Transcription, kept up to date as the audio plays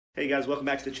Hey guys, welcome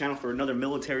back to the channel for another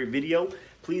military video.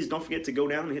 Please don't forget to go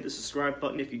down and hit the subscribe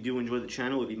button if you do enjoy the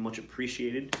channel. It would be much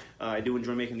appreciated. I do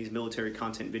enjoy making these military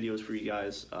content videos for you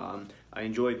guys. I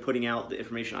enjoy putting out the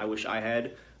information I wish I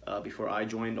had before I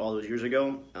joined all those years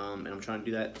ago, and I'm trying to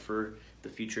do that for the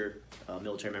future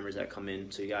military members that come in,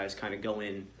 so you guys kind of go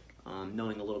in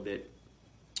knowing a little bit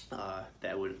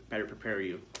that would better prepare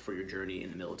you for your journey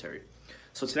in the military.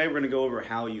 So today we're going to go over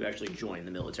how you actually join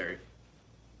the military.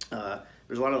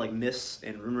 There's a lot of myths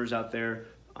and rumors out there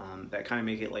that kind of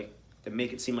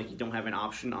make it seem like you don't have an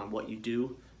option on what you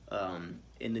do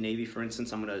in the Navy. For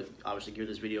instance, I'm going to obviously gear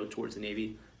this video towards the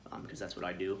Navy because that's what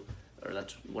I do, or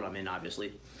that's what I'm in,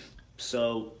 obviously.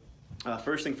 So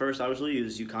first thing first, obviously,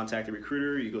 is you contact the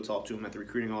recruiter. You go talk to him at the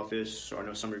recruiting office, or I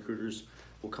know some recruiters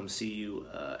will come see you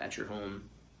at your home.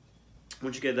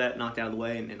 Once you get that knocked out of the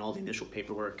way and all the initial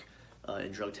paperwork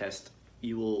and drug test,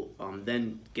 you will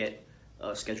then get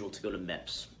scheduled to go to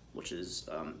MEPS, which is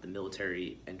the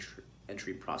Military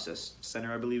Entry Process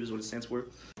Center, I believe is what it stands for.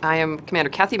 I am Commander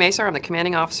Kathy Masar. I'm the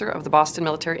commanding officer of the Boston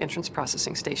Military Entrance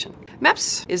Processing Station.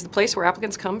 MEPS is the place where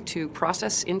applicants come to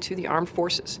process into the armed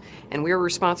forces, and we are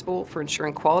responsible for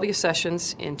ensuring quality of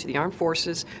sessions into the armed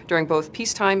forces during both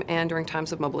peacetime and during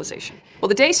times of mobilization. Well,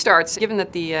 the day starts, given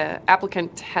that the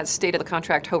applicant has stayed at the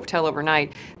contract hotel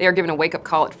overnight. They are given a wake-up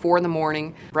call at 4 in the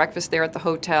morning, breakfast there at the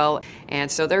hotel,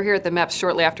 and so they're here at the MEPS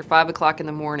shortly after 5 o'clock in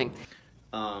the morning.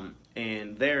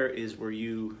 And there is where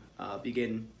you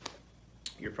begin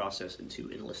your process into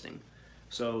enlisting.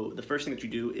 So the first thing that you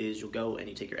do is you'll go and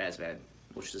you take your ASVAB,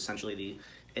 which is essentially the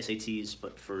SATs,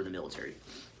 but for the military.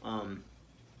 So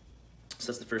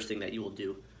that's the first thing that you will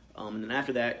do. And then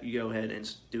after that, you go ahead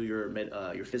and do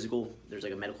your physical. There's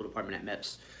like a medical department at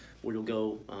MEPS where you'll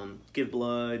go give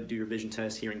blood, do your vision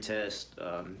test, hearing test,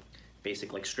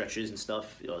 basic stretches and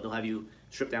stuff. They'll have you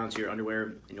strip down to your underwear,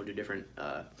 and you'll do different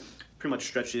pretty much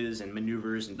stretches and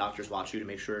maneuvers, and doctors watch you to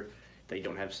make sure that you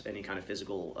don't have any kind of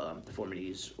physical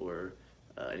deformities or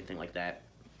anything like that.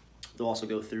 They'll also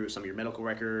go through some of your medical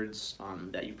records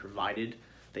that you provided.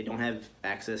 They don't have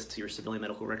access to your civilian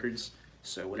medical records,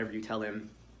 so whatever you tell them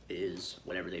is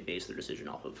whatever they base their decision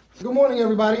off of. Good morning,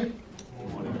 everybody. Good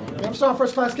morning. I'm Sergeant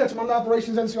First Class Ketchum. I'm the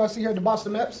Operations NCOIC here at the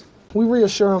Boston MEPS. We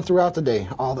reassure them throughout the day,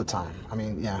 all the time. I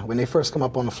mean, yeah, when they first come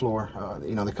up on the floor,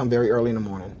 they come very early in the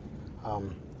morning.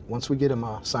 Once we get them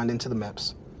signed into the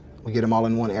MEPS, we get them all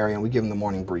in one area and we give them the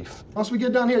morning brief. Once we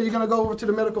get down here, you're going to go over to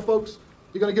the medical folks.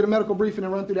 You're going to get a medical briefing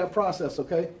and run through that process,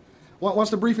 okay? Once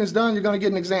the briefing is done, you're going to get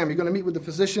an exam. You're going to meet with the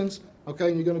physicians, okay,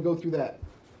 and you're going to go through that.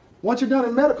 Once you're done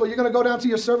in medical, you're going to go down to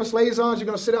your service liaisons. You're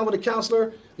going to sit down with a counselor,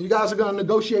 and you guys are going to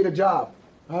negotiate a job,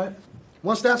 all right?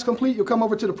 Once that's complete, you'll come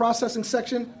over to the processing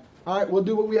section. All right, we'll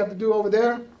do what we have to do over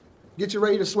there, get you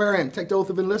ready to swear in, take the oath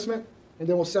of enlistment, and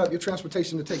then we'll set up your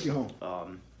transportation to take you home.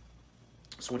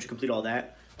 So once you complete all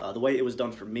that, the way it was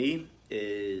done for me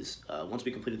is once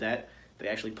we completed that, they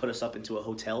actually put us up into a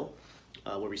hotel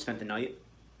where we spent the night,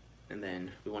 and then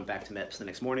we went back to MEPS the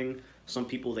next morning. Some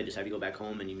people, they just have you go back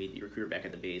home and you meet your recruiter back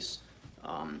at the base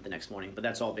the next morning, but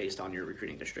that's all based on your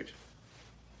recruiting district.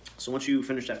 So once you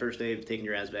finish that first day of taking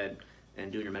your ASVAB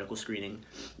and doing your medical screening,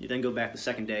 you then go back the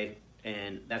second day,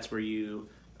 and that's where you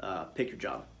pick your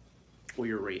job, or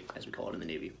your rate, as we call it in the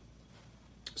Navy.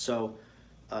 So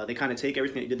they kind of take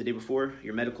everything that you did the day before,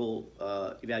 your medical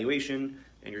evaluation,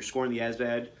 and your score in the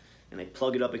ASVAB, and they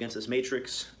plug it up against this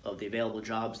matrix of the available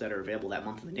jobs that are available that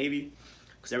month in the Navy,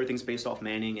 because everything's based off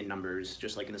manning and numbers,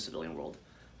 just like in the civilian world.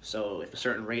 So if a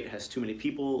certain rate has too many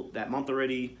people that month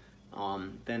already,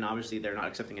 then obviously they're not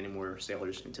accepting any more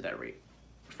sailors into that rate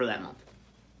for that month.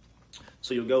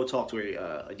 So you'll go talk to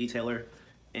a detailer,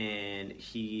 and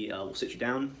he will sit you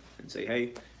down and say,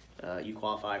 hey, you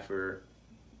qualify for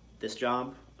this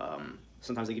job.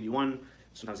 Sometimes they give you one,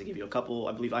 sometimes they give you a couple.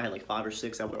 I believe I had 5 or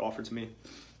 6 that were offered to me.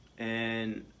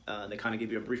 And they kind of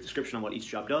give you a brief description on what each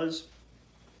job does,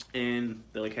 and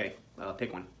they're like, hey,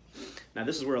 pick one. Now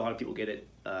this is where a lot of people get it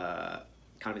kind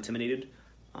of intimidated,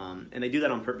 and they do that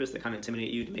on purpose. They kind of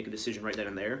intimidate you to make a decision right then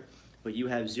and there, but you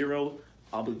have zero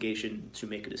obligation to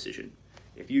make a decision.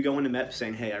 If you go into MEPS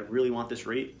saying, hey, I really want this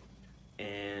rate,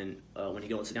 and when you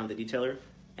go and sit down with the detailer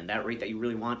and that rate that you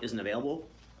really want isn't available,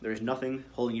 there's nothing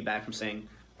holding you back from saying,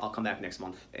 I'll come back next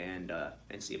month and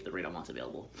see if the rate I want is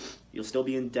available. You'll still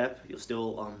be in depth, you'll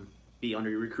still be under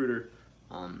your recruiter,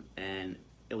 and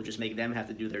it will just make them have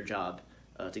to do their job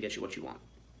to get you what you want.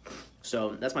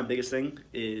 So that's my biggest thing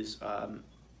is, I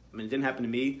mean, it didn't happen to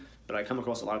me, but I come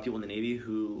across a lot of people in the Navy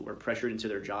who were pressured into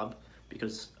their job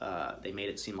because they made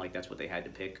it seem like that's what they had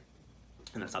to pick,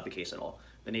 and that's not the case at all.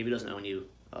 The Navy doesn't own you,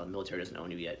 the military doesn't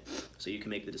own you yet, so you can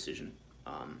make the decision.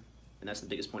 and that's the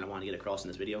biggest point I want to get across in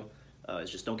this video, is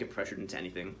just don't get pressured into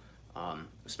anything,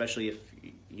 especially if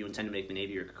you intend to make the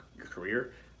Navy your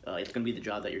career. It's going to be the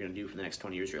job that you're going to do for the next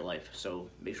 20 years of your life, so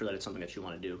make sure that it's something that you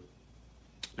want to do.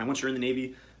 Now, once you're in the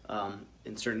Navy,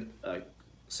 in certain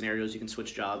scenarios, you can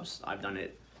switch jobs. I've done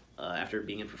it. After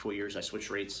being in for 4 years, I switched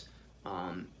rates.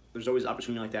 There's always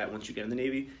opportunity like that once you get in the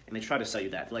Navy, and they try to sell you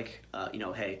that. Like,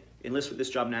 hey, enlist with this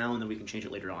job now, and then we can change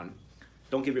it later on.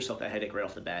 Don't give yourself that headache right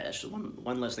off the bat. That's just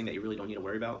one less thing that you really don't need to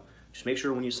worry about. Just make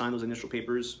sure when you sign those initial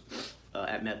papers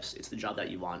at MEPS, it's the job that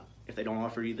you want. If they don't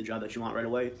offer you the job that you want right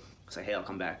away, say, hey, I'll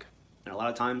come back. And a lot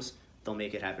of times, they'll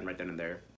make it happen right then and there.